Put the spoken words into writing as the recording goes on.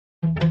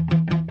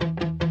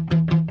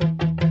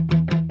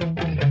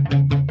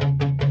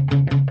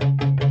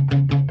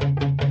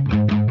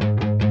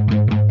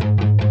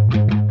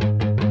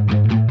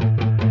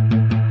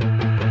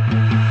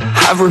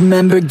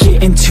remember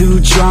getting too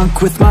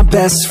drunk with my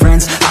best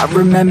friends. I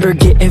remember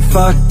getting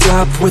fucked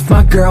up with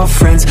my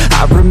girlfriends.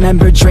 I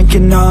remember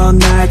drinking all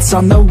nights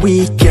on the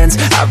weekends.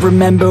 I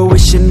remember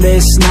wishing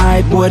this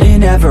night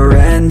wouldn't ever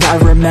end. I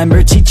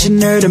remember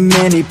teaching her to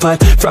mini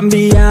putt from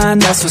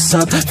beyond, that's what's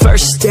up.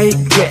 First date,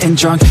 getting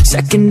drunk.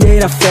 Second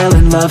date, I fell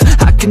in love.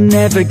 I can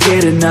never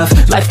get enough.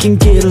 Life can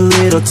get a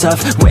little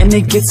tough when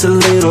it gets a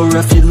little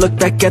rough. You look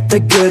back at the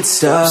good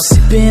stuff.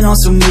 Sipping on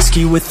some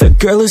whiskey with a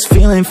girl who's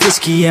feeling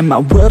frisky, and my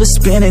world is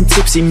spinning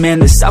tipsy. Man,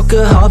 this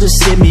alcohol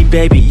just hit me,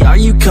 baby. Are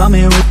you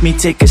coming with me?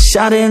 Take a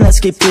shot and let's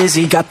get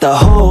busy. Got the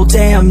whole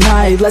damn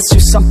night, let's do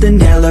something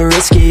hella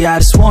risky. I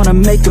just wanna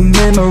make a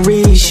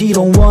memory. She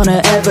don't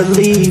wanna ever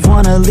leave,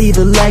 wanna leave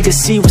a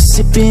legacy. We're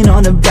sipping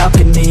on a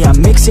balcony.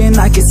 I'm mixing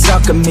like it's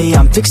alchemy.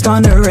 I'm fixed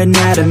on her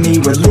anatomy.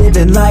 We're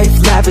living life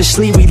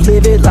lavishly. We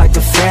live it like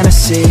a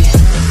fantasy.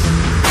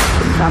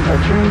 Sometimes I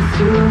drink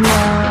too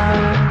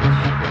much.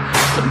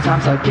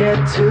 Sometimes I get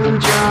too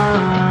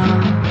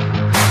drunk.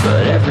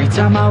 But every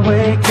time I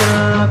wake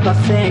up, I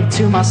think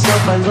to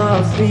myself, I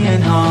love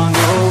being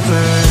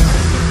hungover.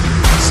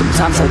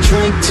 Sometimes I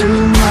drink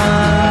too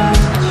much.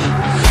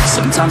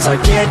 Sometimes I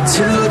get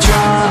too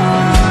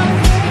drunk.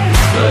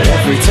 But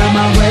every time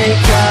I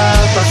wake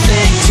up, I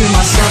think to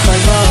myself, I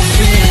love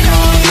being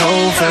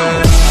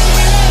hungover.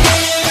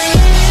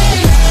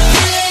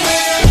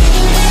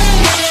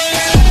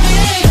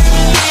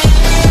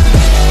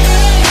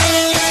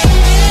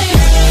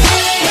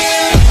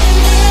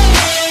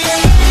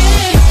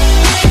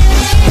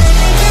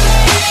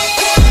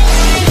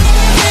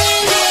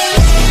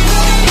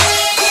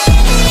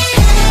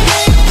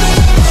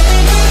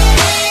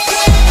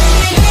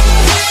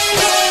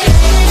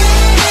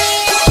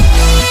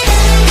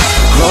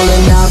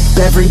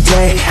 Every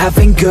day,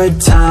 having good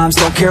times.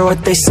 Don't care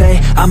what they say,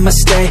 I'ma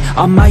stay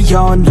on my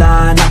own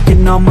line. I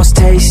can almost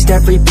taste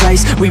every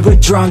place we were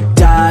drunk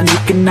down. You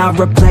cannot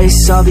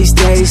replace all these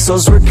days,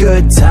 those were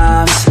good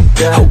times.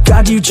 Oh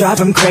God, you drive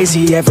them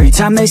crazy every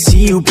time they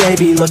see you,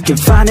 baby. Looking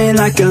fine and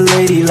like a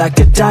lady, like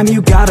a dime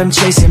you got them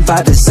chasing.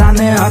 By design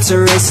their hearts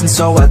are racing,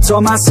 so I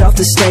told myself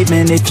the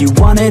statement: if you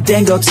want it,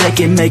 then go take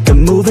it. Make a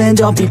move and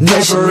don't be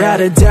patient. Never had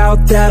a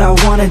doubt that I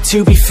wanted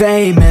to be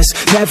famous.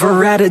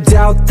 Never had a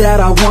doubt that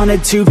I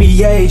wanted to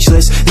be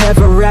ageless.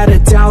 Never had a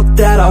doubt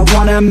that I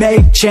wanna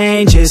make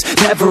changes.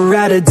 Never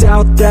had a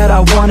doubt that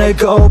I wanna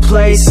go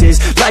places.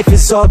 Life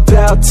is all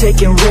about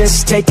taking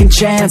risks, taking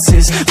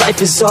chances.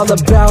 Life is all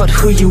about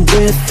who you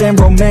with and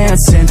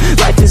romancing.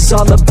 Life is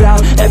all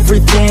about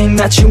everything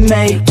that you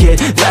make it.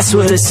 That's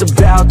what it's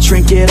about.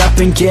 Drink it up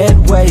and get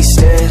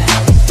wasted.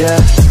 Yeah.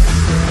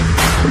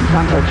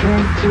 Sometimes I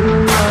drink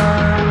too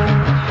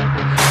much.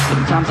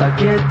 Sometimes I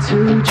get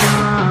too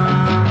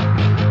drunk.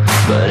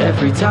 But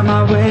every time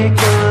I wake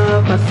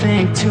up, I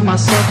think to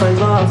myself, I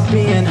love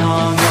being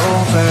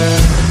hungover.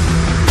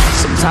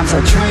 Sometimes I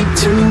drink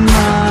too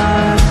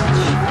much.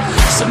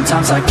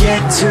 Sometimes I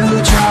get too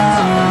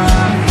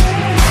drunk.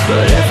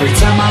 But every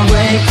time I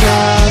wake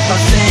up, I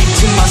think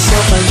to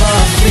myself, I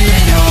love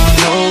being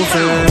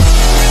hungover.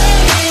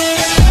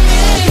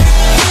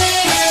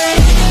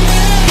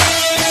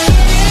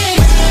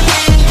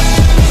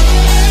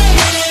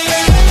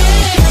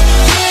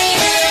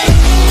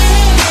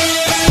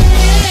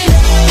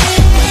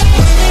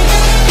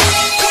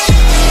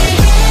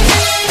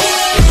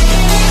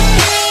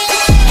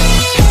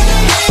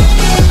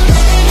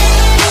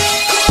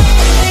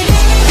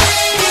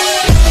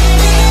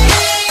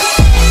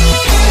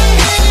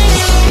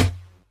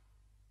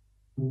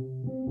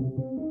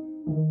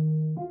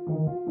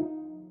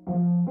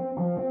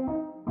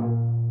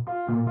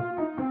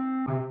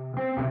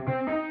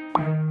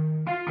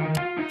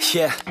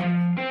 Yeah,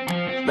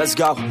 let's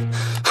go.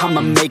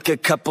 I'ma make a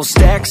couple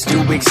stacks,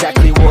 do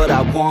exactly what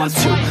I want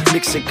to.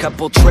 Mix a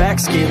couple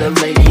tracks, get a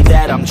lady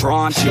that I'm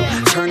drawn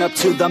to. Turn up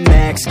to the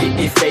max, get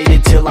me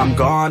faded till I'm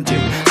gone, dude.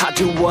 I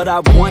do what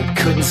I want,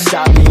 couldn't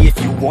stop me if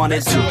you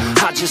wanted to.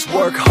 I just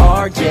work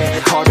hard,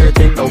 yeah, harder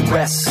than the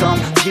rest. Some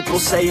people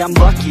say I'm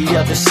lucky,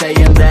 others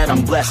saying that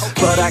I'm blessed.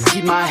 But I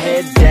keep my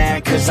head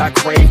down, cause I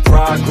crave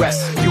progress.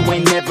 You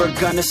ain't never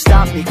gonna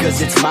stop me, cause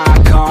it's my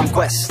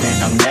conquest.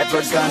 And I'm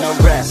never gonna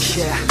rest,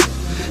 yeah.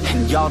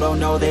 And y'all don't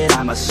know that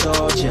I'm a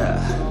soldier.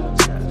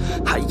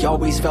 I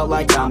always felt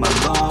like I'm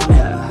alone,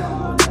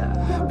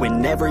 yeah.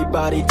 When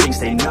everybody thinks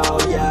they know,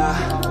 yeah.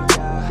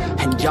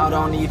 And y'all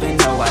don't even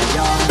know I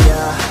own,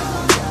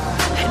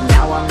 yeah. And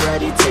now I'm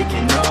ready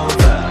taking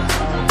over.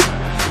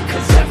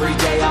 Cause every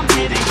day I'm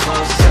getting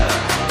closer.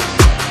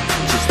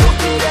 Just look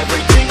at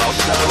everything I'll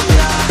show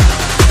ya.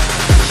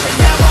 And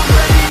now I'm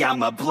ready,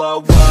 I'ma blow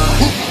up.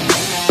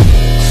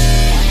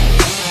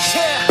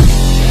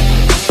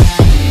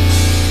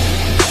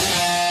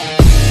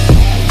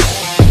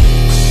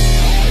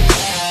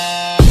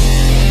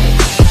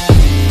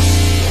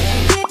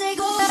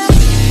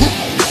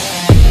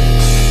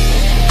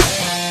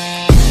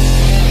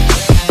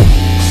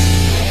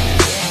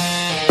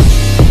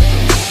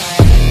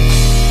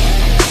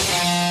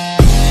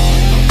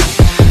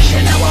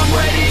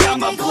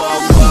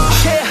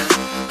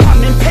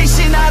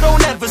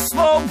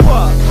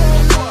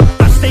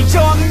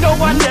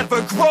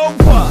 never grow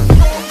up.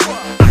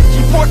 I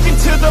keep working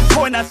to the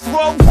point I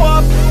throw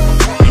up.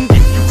 And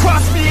if you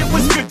cross me, it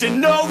was good to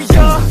know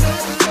ya.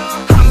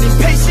 I'm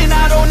impatient,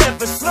 I don't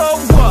ever slow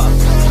up.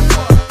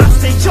 I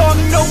stay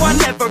young, no, I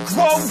never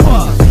grow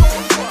up.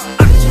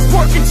 I keep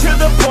working to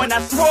the point I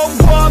throw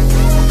up.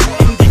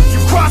 And if you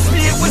cross me,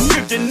 it was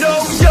good to know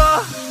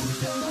ya.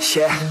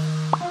 Yeah.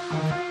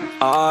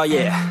 Oh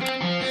yeah.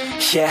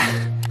 Yeah.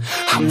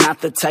 I'm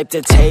not the type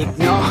to take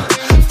no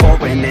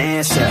for an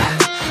answer.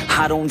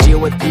 I don't deal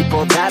with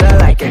people that are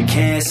like a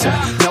cancer.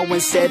 No,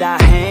 instead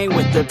I hang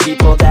with the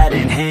people that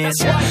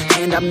enhance ya.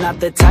 And I'm not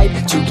the type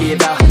to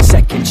give out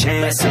second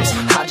chances.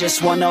 I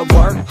just wanna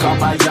work on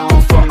my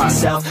own for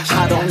myself.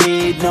 I don't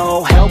need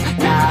no help,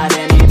 not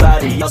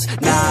anybody else.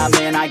 Nah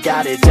man, I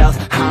got it dealt.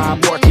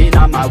 I'm working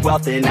on my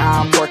wealth and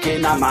I'm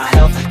working on my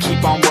health.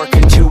 Keep on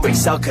working to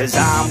excel, cause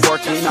I'm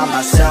working on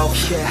myself.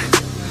 Yeah.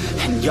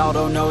 And y'all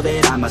don't know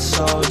that I'm a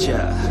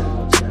soldier.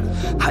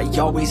 I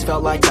always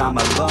felt like I'm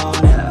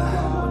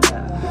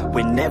alone,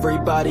 when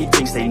everybody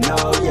thinks they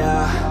know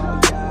ya.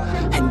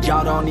 And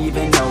y'all don't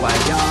even know I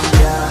own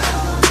ya.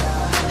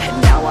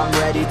 And now I'm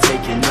ready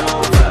taking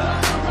over,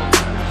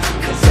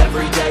 cause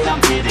every day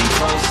I'm getting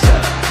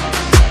closer.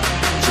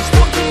 Just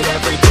look at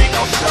everything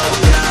I'll show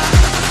ya.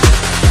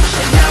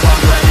 And now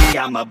I'm ready,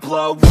 I'ma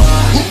blow up.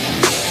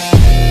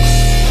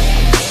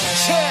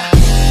 Yeah.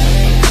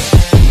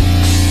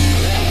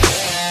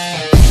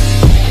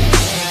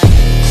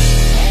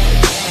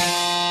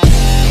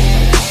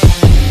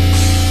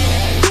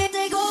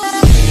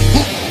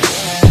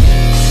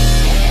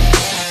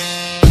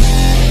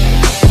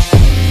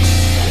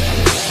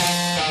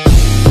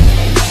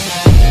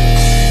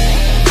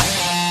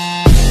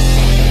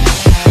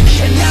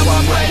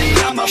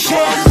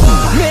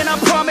 Man, I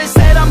promise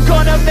that I'm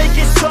gonna make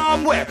it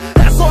somewhere.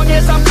 As long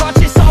as I'm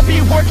conscious, I'll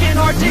be working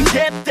hard to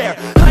get there.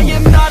 I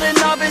am not a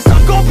novice,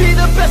 I'm gonna be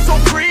the best, so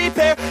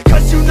prepare.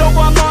 Cause you know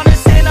I'm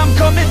honest and I'm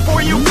coming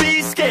for you,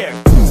 be scared.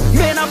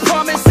 Man, I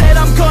promise that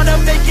I'm gonna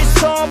make it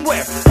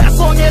somewhere. As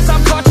long as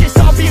I'm conscious,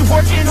 I'll be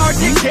working hard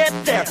to get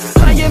there.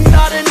 I am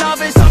not a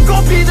novice, I'm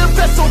gonna be the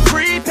best, so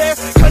prepare.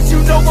 Cause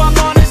you know I'm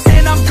honest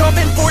and I'm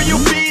coming for you,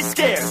 be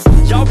scared.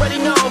 Y'all already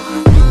know.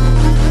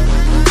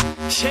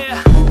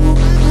 Yeah.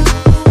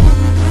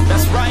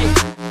 That's right,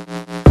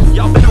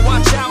 y'all better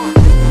watch out.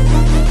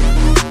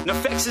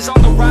 NFX is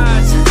on the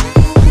rise.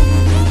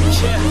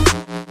 Yeah.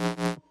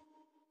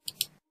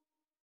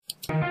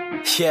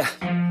 Yeah.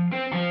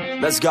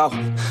 Let's go.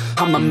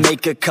 I'ma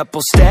make a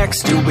couple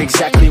stacks, do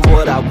exactly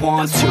what I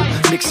want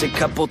to. Mix a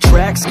couple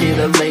tracks, get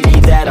a lady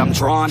that I'm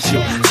drawn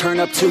to. Turn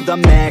up to the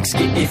max,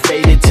 get it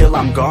faded till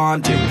I'm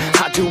gone, dude.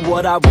 I do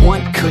what I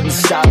want, couldn't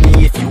stop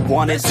me if you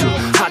wanted to.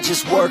 I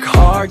just work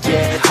hard,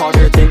 yeah,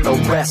 harder than the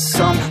rest.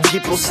 Some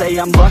people say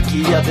I'm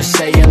lucky, others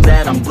saying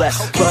that I'm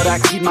blessed. But I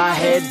keep my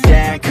head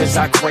down, cause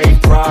I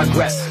crave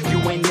progress. You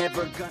ain't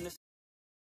never gonna